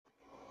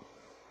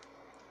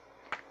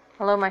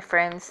Hello, my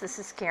friends. This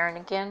is Karen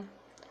again.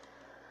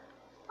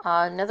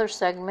 Another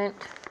segment,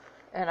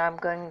 and I'm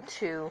going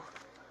to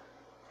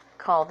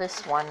call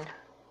this one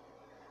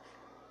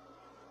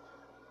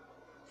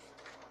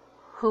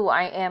Who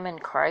I Am in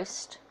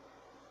Christ,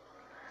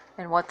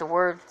 and what the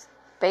Word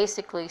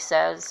basically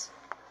says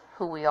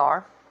who we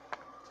are.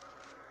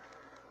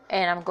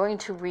 And I'm going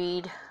to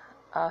read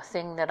a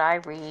thing that I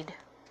read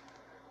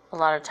a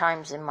lot of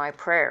times in my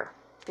prayer,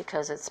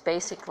 because it's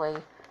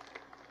basically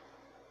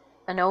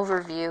an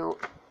overview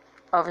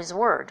of His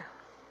Word.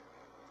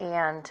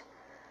 And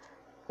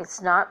it's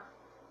not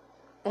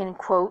in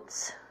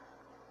quotes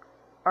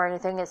or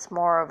anything. It's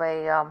more of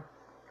a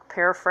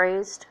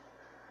paraphrased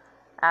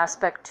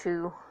aspect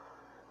to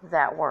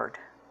that word.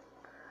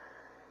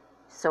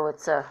 So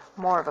it's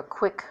more of a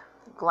quick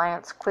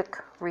glance, quick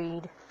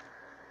read.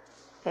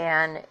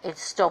 And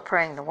it's still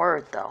praying the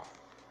word, though.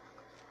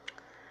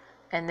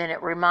 And then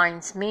it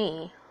reminds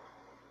me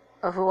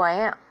of who I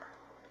am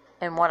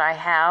and what I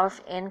have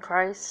in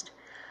Christ,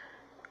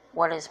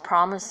 what His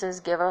promises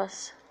give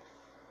us,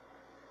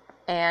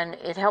 and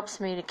it helps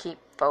me to keep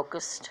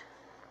focused.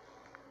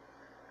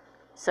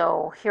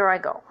 So here I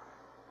go.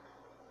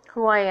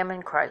 Who I am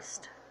in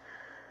Christ.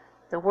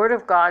 The Word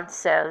of God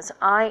says,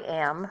 I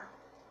am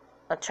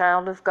a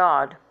child of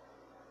God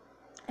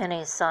and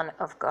a son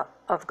of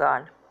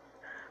God.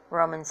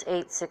 Romans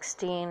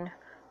 8:16,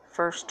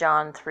 1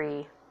 John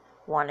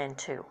 3:1 and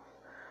 2.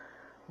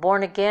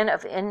 Born again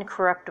of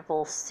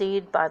incorruptible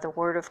seed by the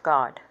Word of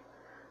God.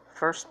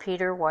 1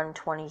 Peter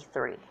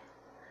 1:23.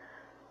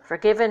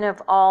 Forgiven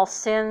of all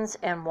sins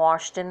and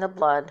washed in the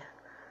blood.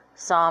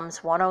 Psalms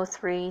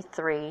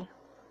 103:3,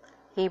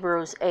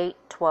 Hebrews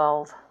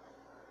 8:12,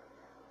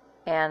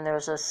 and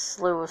there's a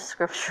slew of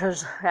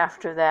scriptures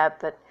after that,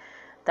 but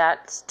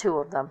that's two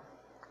of them.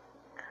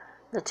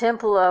 The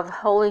temple of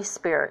Holy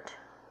Spirit.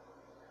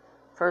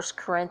 1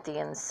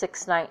 Corinthians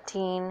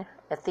 6:19,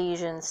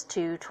 Ephesians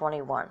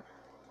 2:21.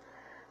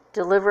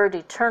 Delivered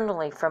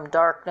eternally from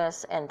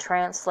darkness and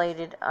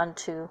translated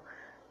unto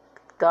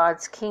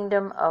God's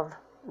kingdom of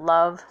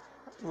love,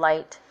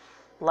 light,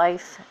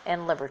 life,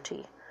 and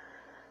liberty.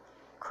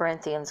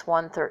 Corinthians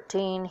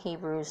 1:13,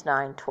 Hebrews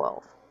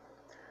 9:12.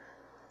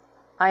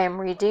 I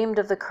am redeemed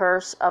of the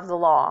curse of the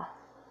law.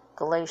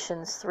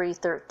 Galatians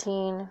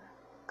 3:13,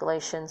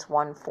 Galatians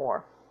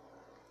 1:4.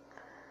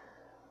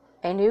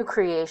 A new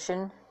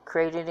creation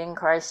created in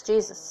Christ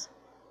Jesus.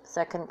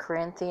 2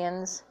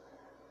 Corinthians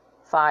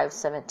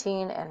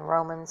 5:17 and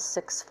Romans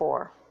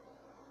 6:4.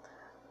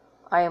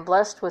 I am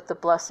blessed with the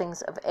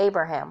blessings of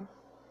Abraham.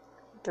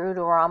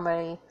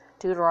 Deuteronomy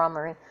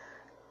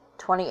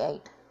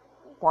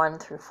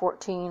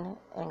 28:1-14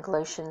 and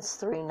Galatians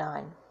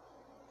 3:9.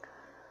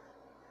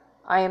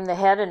 I am the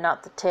head and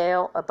not the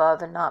tail,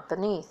 above and not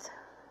beneath.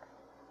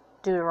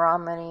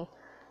 Deuteronomy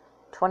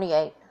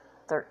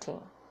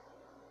 28:13.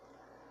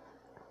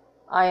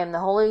 I am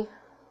holy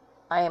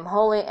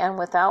and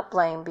without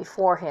blame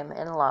before Him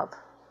in love.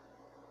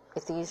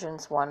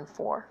 Ephesians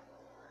 1:4.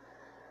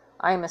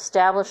 I am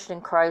established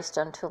in Christ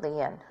until the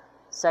end.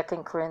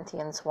 2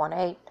 Corinthians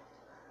 1:8,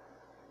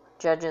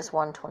 Judges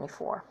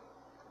 1:24.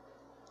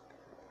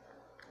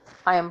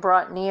 I am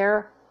brought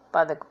near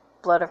by the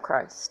blood of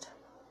Christ.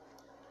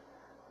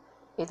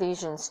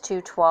 Ephesians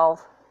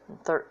 2:12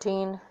 and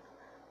 13,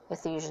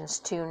 Ephesians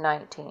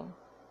 2:19.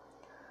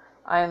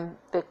 I am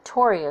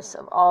victorious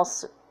in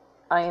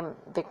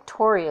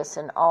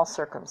all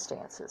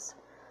circumstances.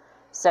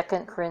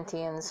 2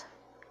 Corinthians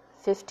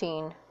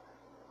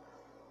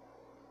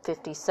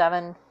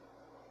 15:57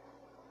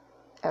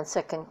 and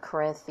 2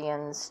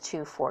 Corinthians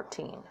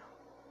 2:14.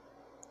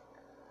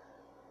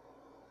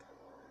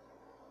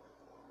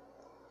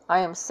 I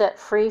am set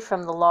free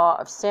from the law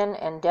of sin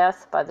and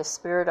death by the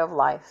Spirit of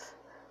life.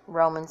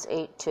 Romans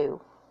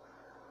 8:2.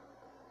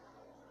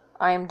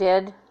 I am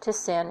dead to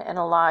sin and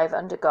alive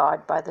unto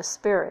God by the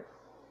Spirit.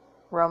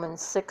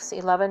 Romans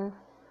 6:11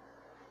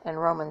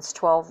 and Romans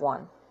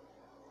 12:1.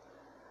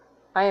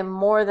 I am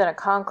more than a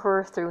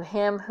conqueror through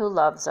Him who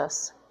loves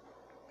us.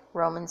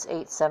 Romans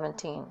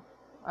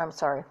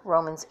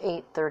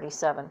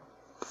 8:37.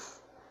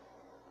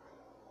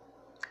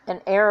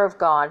 An heir of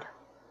God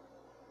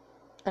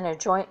and a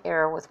joint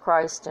heir with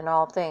Christ in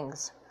all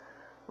things.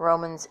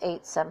 Romans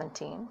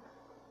 8:17.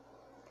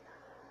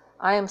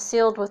 I am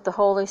sealed with the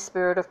Holy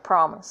Spirit of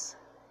promise.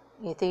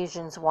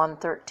 Ephesians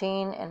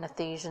 1:13 and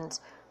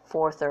Ephesians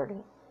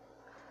 4:30.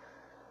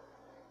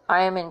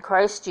 I am in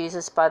Christ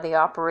Jesus by the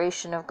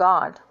operation of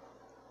God.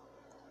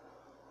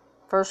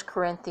 1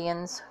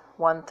 Corinthians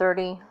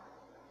 1:30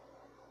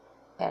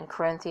 and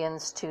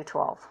Corinthians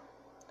 2:12.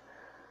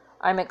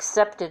 I am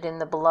accepted in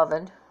the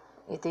beloved.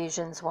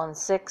 Ephesians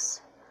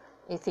 1:6,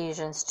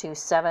 Ephesians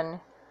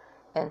 2:7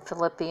 and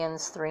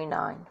Philippians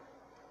 3:9.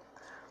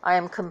 I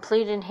am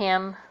complete in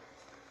Him.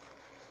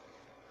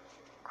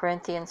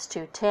 Corinthians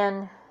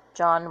 2:10,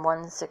 John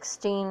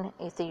 1:16,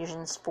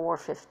 Ephesians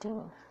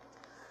 4:15.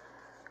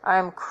 I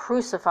am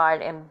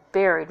crucified and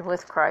buried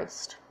with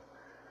Christ.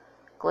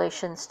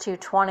 Galatians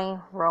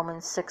 2:20,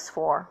 Romans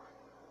 6:4.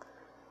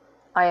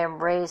 I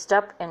am raised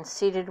up and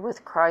seated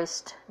with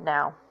Christ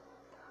now.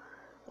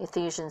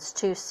 Ephesians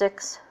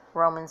 2:6,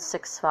 Romans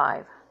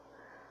 6:5.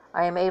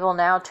 I am able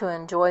now to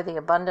enjoy the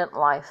abundant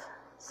life.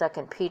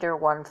 2 Peter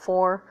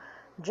 1:4,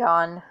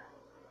 Job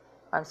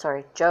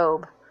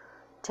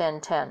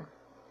 10:10.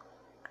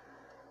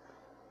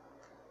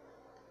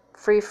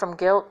 Free from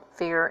guilt,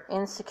 fear,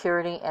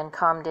 insecurity, and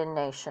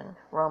condemnation.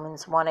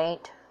 Romans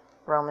 1:8,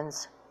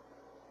 Romans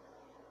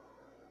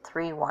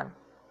 3:1.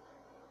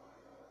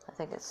 I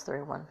think it's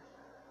 3:1.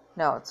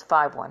 No, it's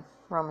 5:1.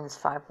 Romans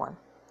 5:1.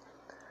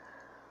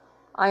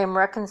 I am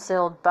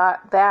reconciled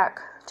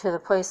back to the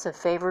place of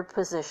favored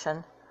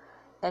position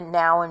and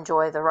now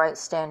enjoy the right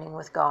standing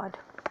with God.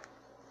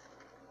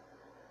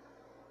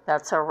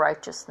 That's our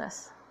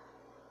righteousness.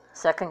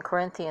 2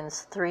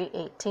 Corinthians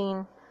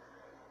 3:18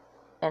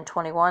 and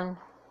 21,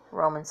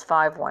 Romans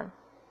 5:1.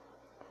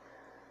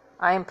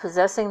 I am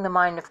possessing the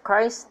mind of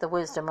Christ, the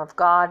wisdom of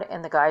God,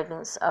 and the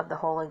guidance of the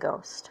Holy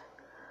Ghost.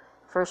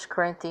 1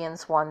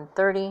 Corinthians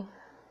 1:30,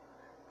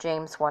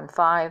 James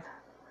 1:5,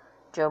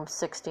 Job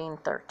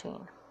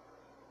 16:13.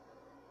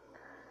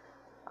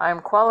 I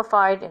am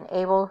qualified and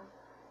able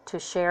to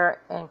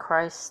share in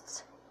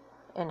Christ's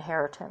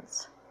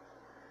inheritance.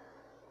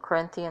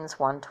 Corinthians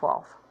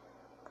 1:12.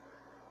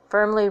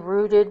 Firmly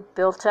rooted,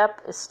 built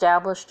up,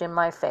 established in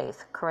my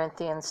faith.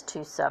 Corinthians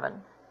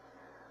 2:7.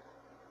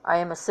 I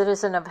am a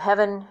citizen of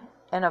heaven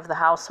and of the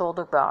household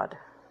of God.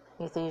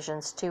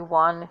 Ephesians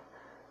 2:1,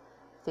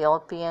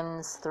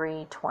 Philippians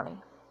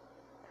 3:20.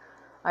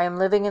 I am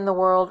living in the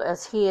world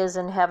as He is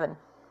in heaven.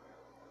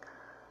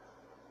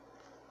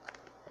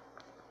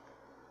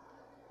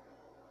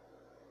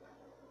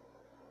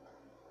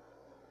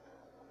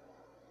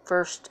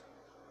 First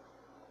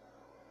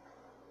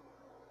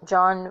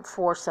John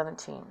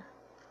 4:17.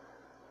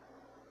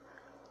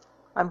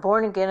 I'm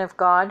born again of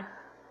God,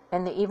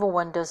 and the evil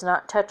one does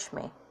not touch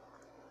me.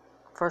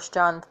 1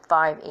 John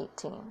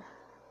 5:18.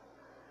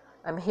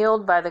 I'm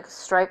healed by the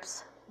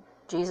stripes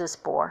Jesus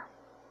bore.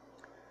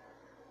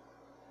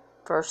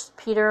 1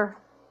 Peter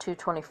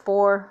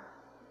 2:24,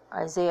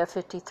 Isaiah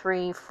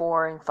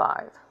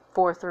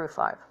 53:4 through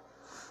 5.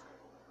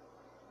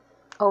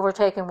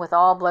 Overtaken with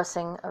all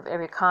blessing of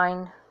every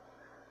kind.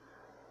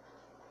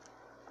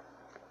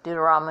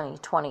 Deuteronomy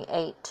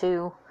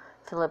 28:2,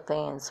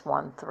 Philippians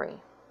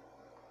 1:3.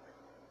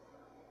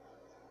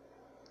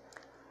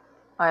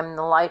 I am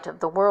the light of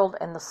the world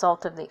and the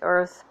salt of the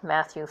earth.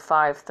 Matthew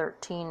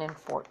 5:13 and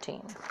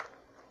 14.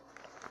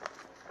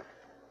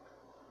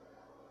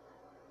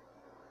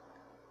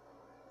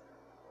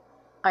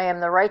 I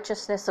am the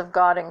righteousness of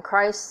God in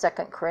Christ.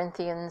 2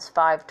 Corinthians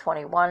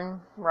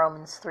 5:21,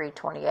 Romans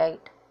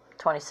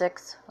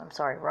 3:26.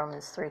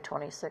 Romans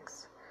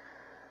 3:26.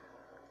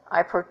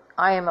 I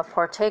am a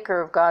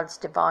partaker of God's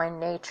divine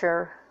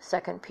nature.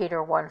 2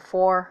 Peter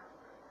 1:4,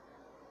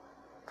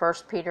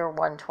 1 Peter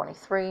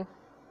 1:23.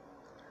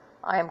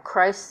 I am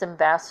Christ's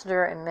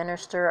ambassador and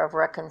minister of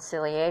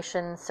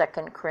reconciliation.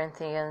 2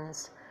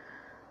 Corinthians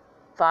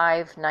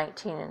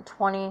 5:19 and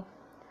 20.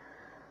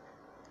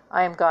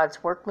 I am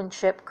God's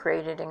workmanship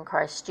created in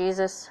Christ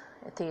Jesus.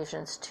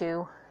 Ephesians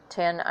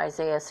 2:10,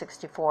 Isaiah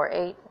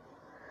 64:8.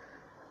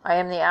 I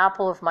am the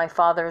apple of my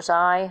Father's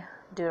eye.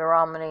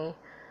 Deuteronomy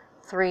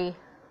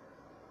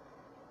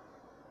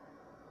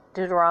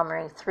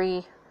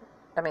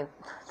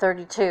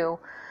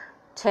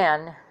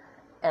 32:10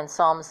 and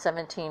Psalm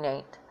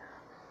 17:8.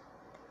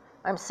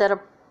 I'm set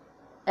up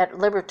at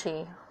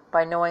liberty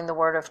by knowing the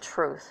word of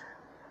truth.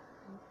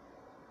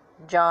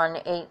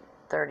 John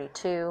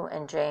 8:32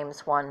 and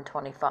James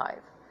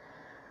 1:25.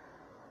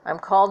 I'm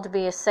called to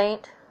be a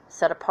saint,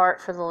 set apart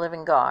for the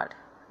living God.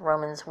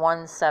 Romans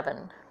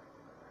 1:7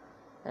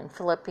 and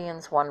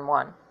Philippians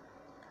 1:1.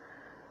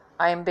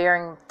 I am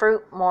bearing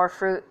fruit, more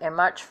fruit, and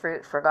much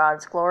fruit for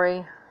God's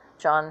glory.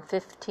 John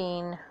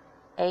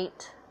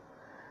 15:8.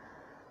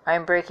 I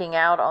am breaking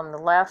out on the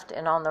left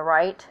and on the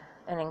right,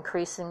 and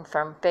increasing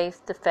from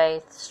faith to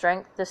faith,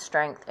 strength to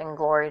strength, and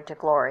glory to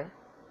glory.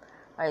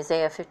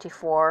 Isaiah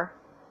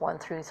 54:1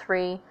 through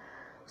 3,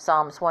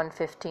 Psalms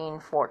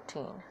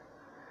 115:14.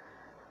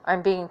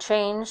 I'm being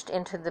changed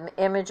into the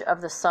image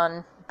of the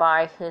Son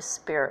by His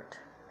Spirit.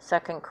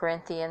 2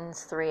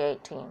 Corinthians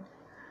 3:18.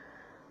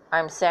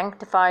 I'm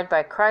sanctified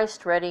by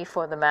Christ, ready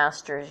for the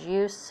Master's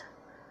use.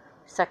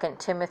 2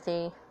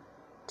 Timothy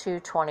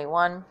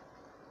 2:21.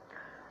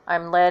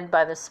 I'm led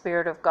by the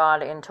Spirit of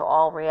God into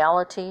all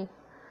reality.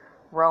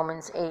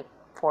 Romans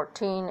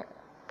 8:14.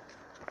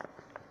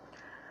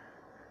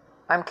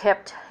 I'm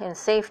kept in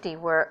safety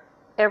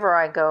wherever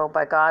I go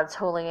by God's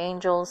holy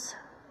angels.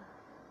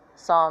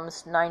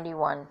 Psalms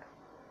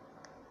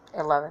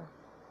 91:11.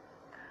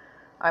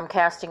 I'm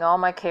casting all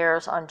my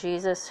cares on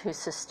Jesus who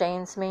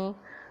sustains me.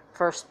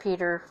 1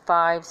 Peter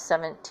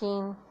 5:7,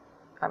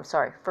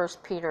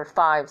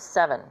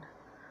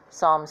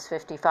 Psalms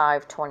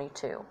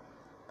 55:22.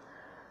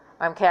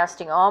 I'm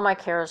casting all my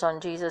cares on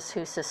Jesus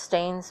who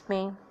sustains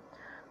me.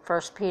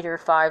 1 Peter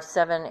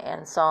 5:7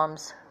 and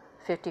Psalms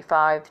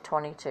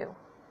 55:22.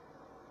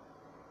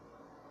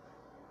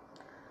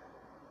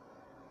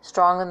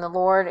 strong in the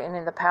Lord and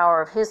in the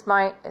power of his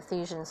might,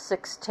 Ephesians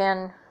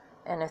 6:10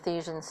 and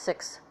Ephesians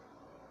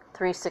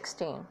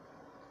 3:16.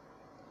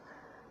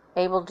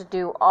 Able to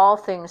do all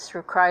things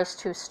through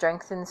Christ who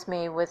strengthens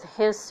me with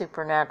his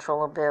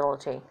supernatural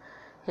ability,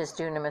 his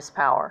dunamis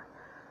power,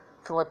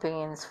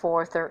 Philippians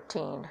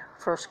 4:13,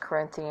 1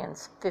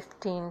 Corinthians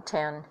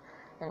 15:10,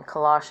 and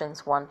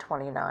Colossians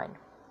 1:29.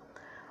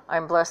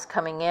 I'm blessed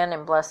coming in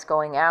and blessed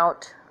going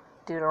out,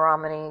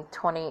 Deuteronomy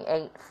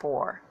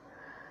 28:4.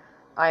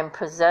 I'm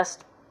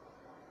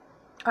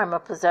a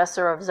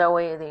possessor of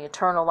Zoe, the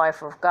eternal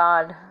life of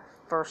God,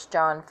 1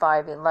 John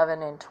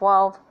 5:11 and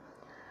 12.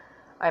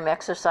 I'm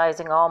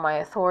exercising all my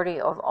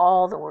authority of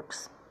all the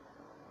works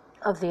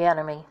of the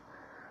enemy,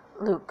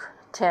 Luke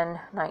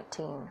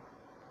 10:19.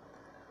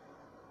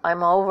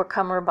 I'm an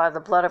overcomer by the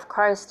blood of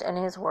Christ and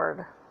his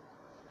word.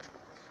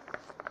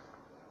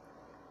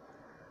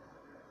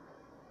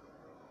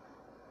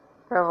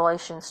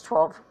 Revelations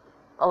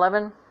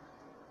 12:11.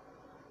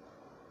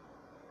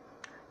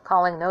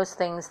 Calling those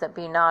things that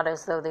be not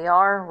as though they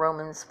are,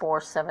 Romans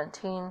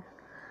 4:17.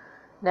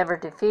 Never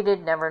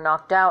defeated, never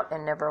knocked out,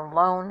 and never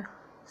alone,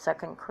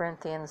 2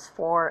 Corinthians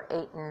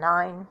 4:8 and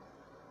 9.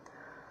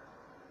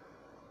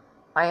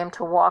 I am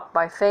to walk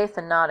by faith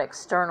and not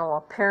external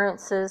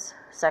appearances,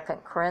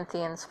 2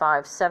 Corinthians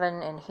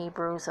 5:7 and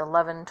Hebrews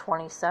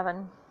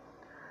 11:27.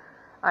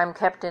 I am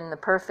kept in the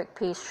perfect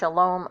peace,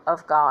 shalom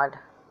of God,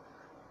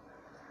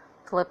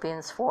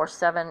 Philippians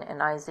 4:7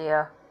 and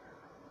Isaiah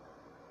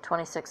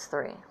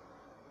 26:3.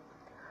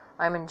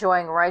 I'm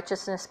enjoying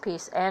righteousness,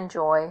 peace, and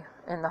joy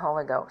in the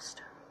Holy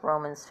Ghost,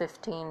 Romans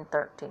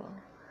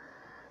 15:13.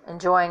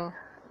 Enjoying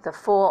the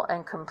full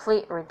and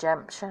complete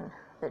redemption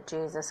that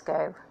Jesus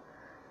gave,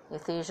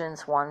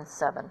 Ephesians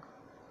 1:7.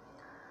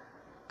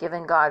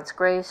 Given God's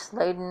grace,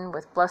 laden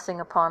with blessing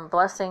upon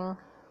blessing,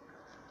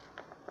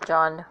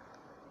 John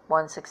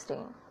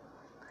 1:16.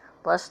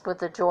 Blessed with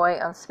the joy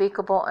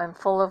unspeakable and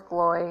full of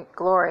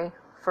glory,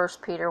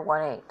 1 Peter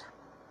 1:8.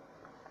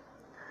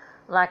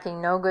 Lacking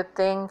no good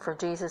thing, for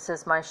Jesus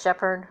is my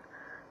shepherd,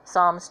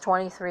 Psalms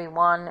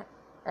 23:1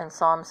 and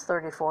Psalms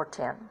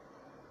 34:10.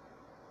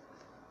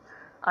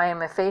 I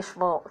am a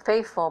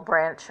faithful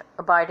branch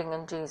abiding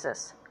in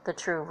Jesus, the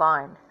true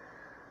vine,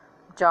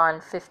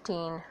 John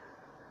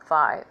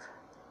 15:5.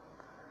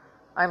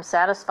 I'm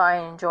satisfied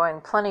and enjoying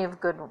plenty of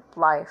good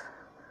life,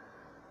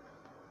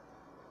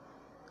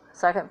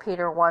 2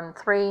 Peter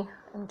 1:3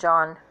 and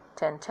John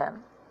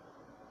 10:10.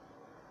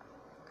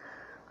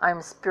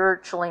 I'm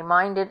spiritually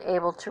minded,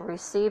 able to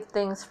receive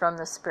things from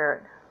the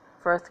Spirit,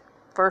 1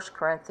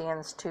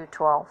 Corinthians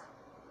 2:12.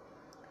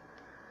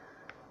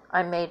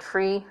 I'm made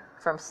free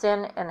from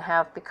sin and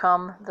have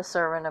become the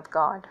servant of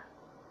God,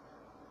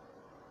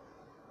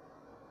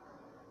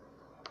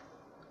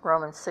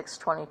 Romans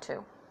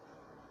 6:22.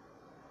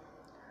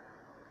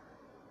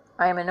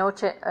 I am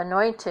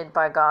anointed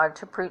by God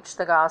to preach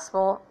the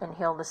gospel and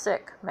heal the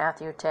sick,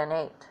 Matthew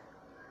 10:8.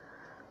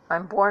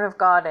 I'm born of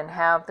God and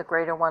have the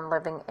greater one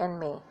living in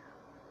me,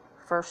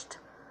 1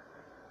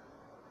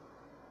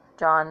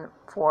 John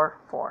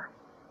 4:4.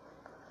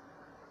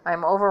 I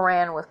am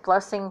overran with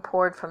blessing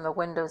poured from the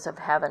windows of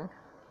heaven,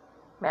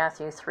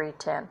 Matthew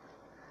 3:10.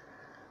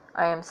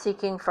 I am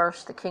seeking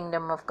first the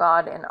kingdom of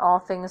God, and all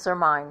things are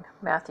mine,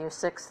 Matthew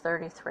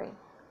 6:33.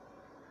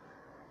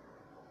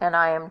 And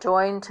I am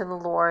joined to the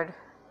Lord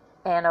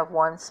and of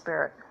one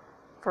spirit,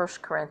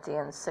 1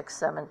 Corinthians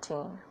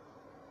 6:17.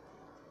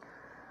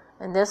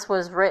 And this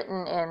was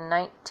written in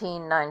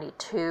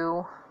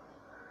 1992,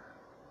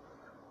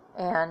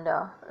 and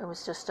it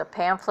was just a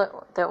pamphlet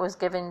that was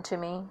given to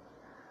me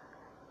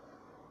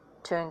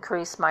to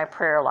increase my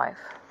prayer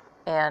life,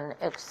 and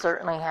it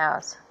certainly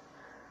has.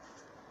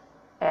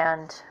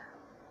 And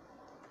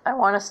I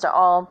want us to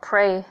all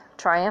pray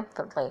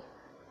triumphantly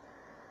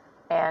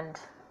and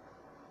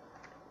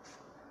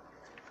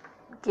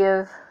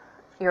give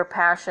your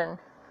passion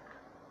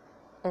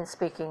in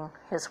speaking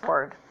his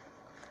word.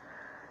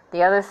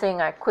 The other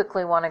thing I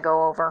quickly want to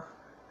go over,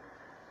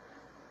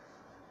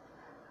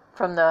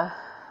 from the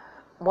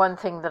one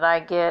thing that I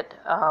get,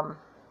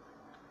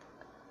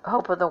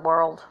 Hope of the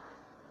World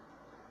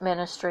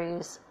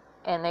Ministries,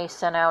 and they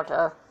sent out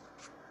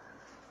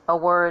a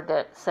word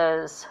that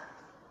says,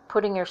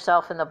 putting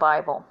yourself in the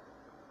Bible.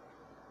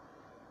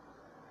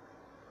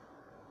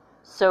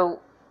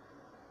 So,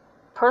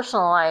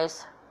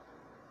 personalize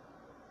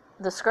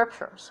the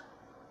scriptures.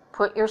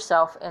 Put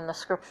yourself in the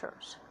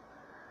scriptures.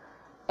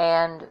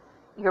 And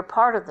you're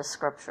part of the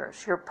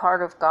scriptures. You're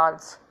part of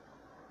God's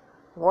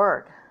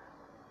word.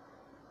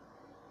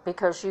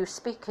 Because you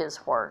speak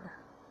his word.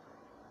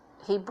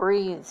 He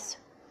breathes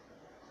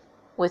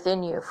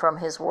within you from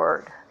his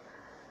word.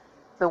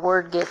 The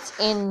word gets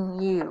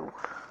in you.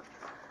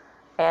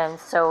 And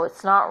so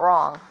it's not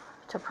wrong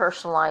to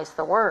personalize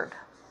the word.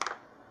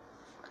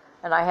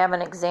 And I have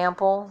an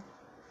example,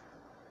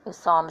 is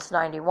Psalms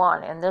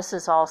 91. And this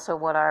is also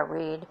what I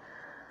read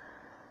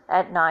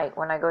at night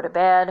when I go to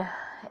bed.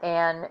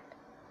 And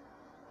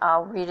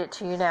I'll read it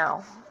to you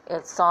now.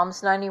 It's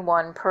Psalms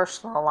 91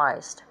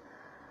 personalized.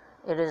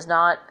 It is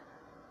not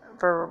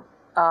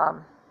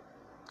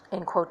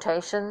in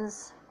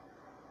quotations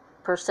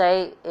per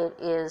se. It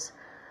is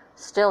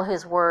still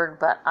his word,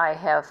 but I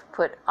have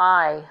put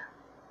I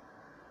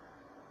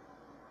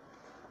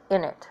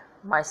in it,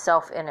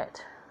 myself in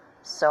it.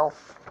 So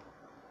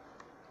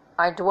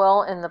I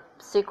dwell in the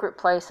secret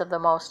place of the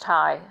Most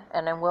High,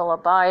 and will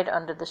abide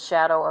under the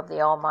shadow of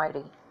the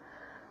Almighty.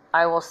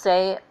 I will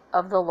say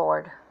of the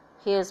Lord,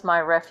 He is my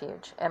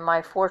refuge, and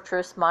my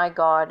fortress, my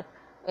God,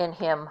 in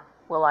Him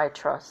will I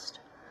trust.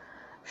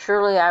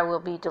 Surely I will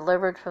be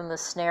delivered from the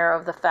snare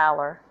of the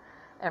fowler,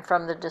 and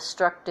from the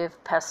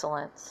destructive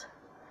pestilence.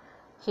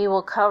 He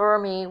will cover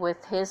me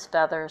with His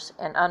feathers,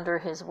 and under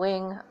His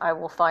wing I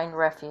will find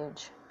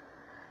refuge.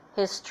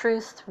 His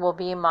truth will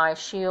be my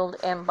shield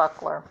and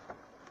buckler.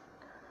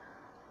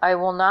 I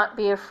will not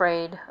be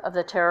afraid of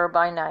the terror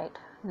by night,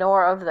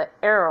 nor of the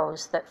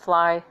arrows that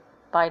fly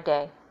by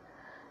day,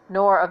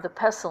 nor of the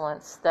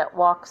pestilence that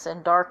walks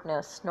in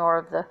darkness, nor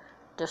of the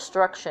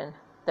destruction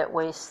that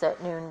wastes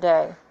at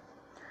noonday.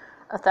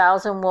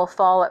 1,000 will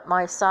fall at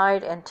my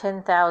side, and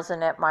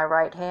 10,000 at my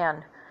right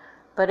hand,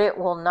 but it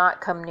will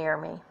not come near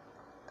me.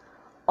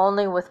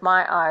 Only with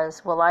my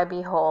eyes will I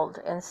behold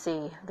and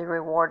see the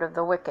reward of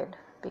the wicked,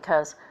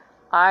 because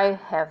I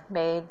have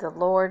made the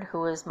Lord,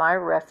 who is my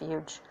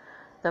refuge,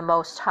 the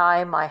Most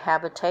High, my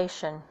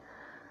habitation.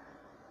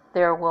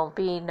 There will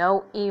be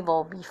no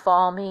evil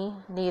befall me,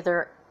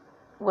 neither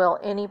will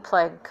any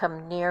plague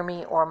come near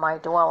me or my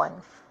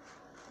dwelling.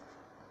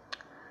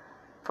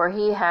 For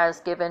He has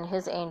given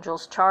His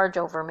angels charge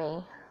over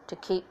me, to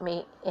keep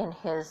me in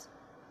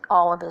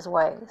all of His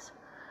ways.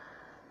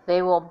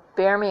 They will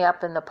bear me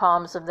up in the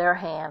palms of their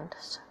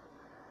hands,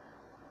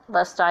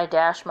 lest I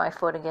dash my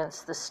foot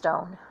against the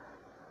stone.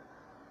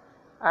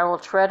 I will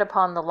tread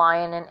upon the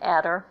lion and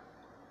adder,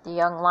 the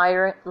young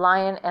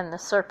lion and the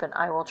serpent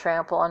I will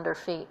trample under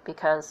feet,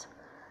 because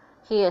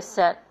He has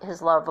set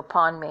His love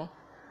upon me.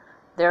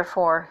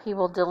 Therefore He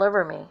will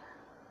deliver me.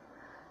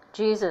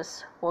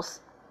 Jesus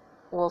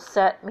will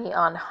set me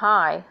on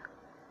high,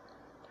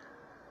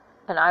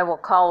 and I will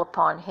call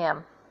upon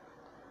Him,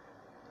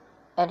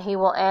 and He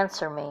will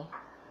answer me.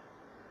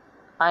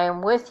 I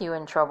am with you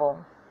in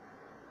trouble.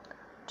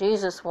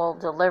 Jesus will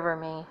deliver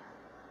me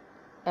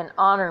and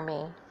honor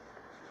me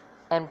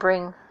and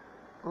bring me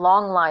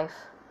long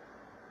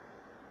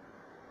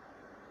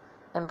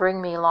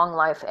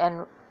life,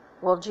 and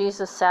will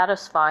Jesus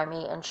satisfy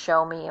me and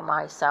show me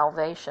my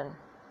salvation.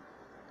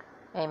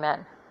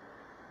 Amen.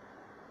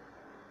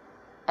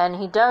 And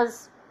He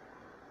does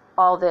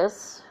all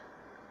this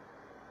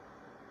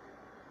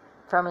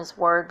from His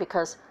word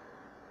because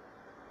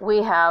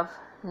we have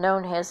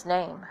known His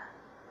name.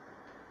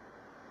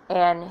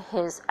 And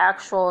His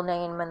actual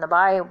name in the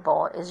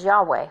Bible is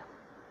Yahweh.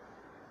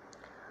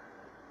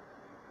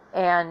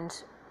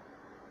 And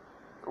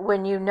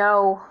when you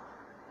know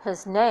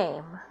His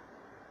name,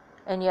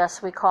 and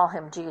yes, we call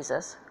Him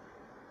Jesus,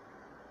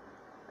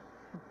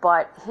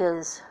 but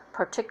His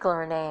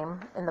particular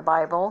name in the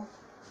Bible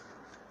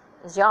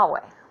is Yahweh.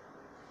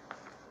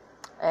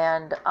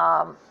 And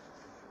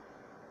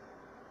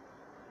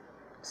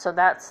so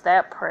that's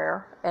that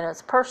prayer, and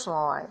it's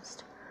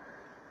personalized.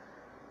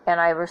 And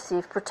I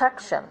receive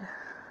protection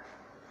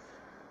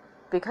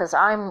because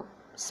I'm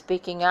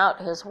speaking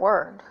out His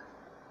word.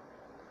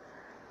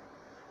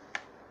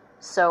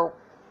 So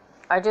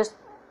I just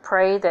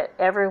pray that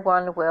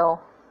everyone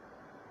will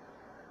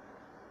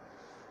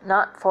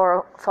not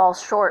fall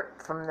short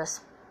from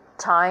this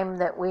time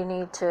that we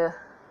need to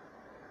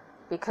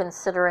be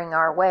considering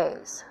our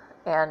ways.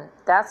 And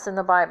that's in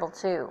the Bible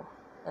too,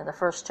 in the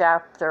first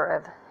chapter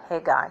of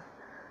Haggai.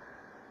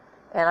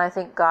 And I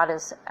think God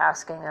is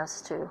asking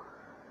us to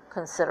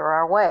consider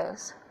our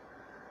ways.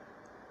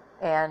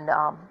 And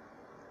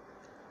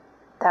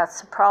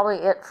that's probably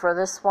it for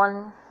this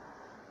one.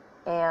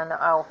 And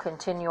I'll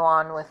continue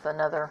on with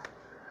another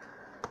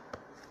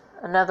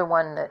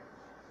one that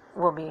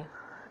will be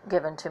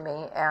given to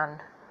me,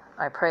 and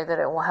I pray that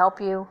it will help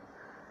you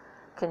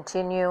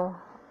continue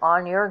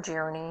on your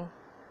journey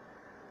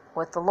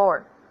with the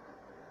Lord.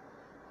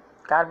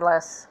 God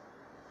bless.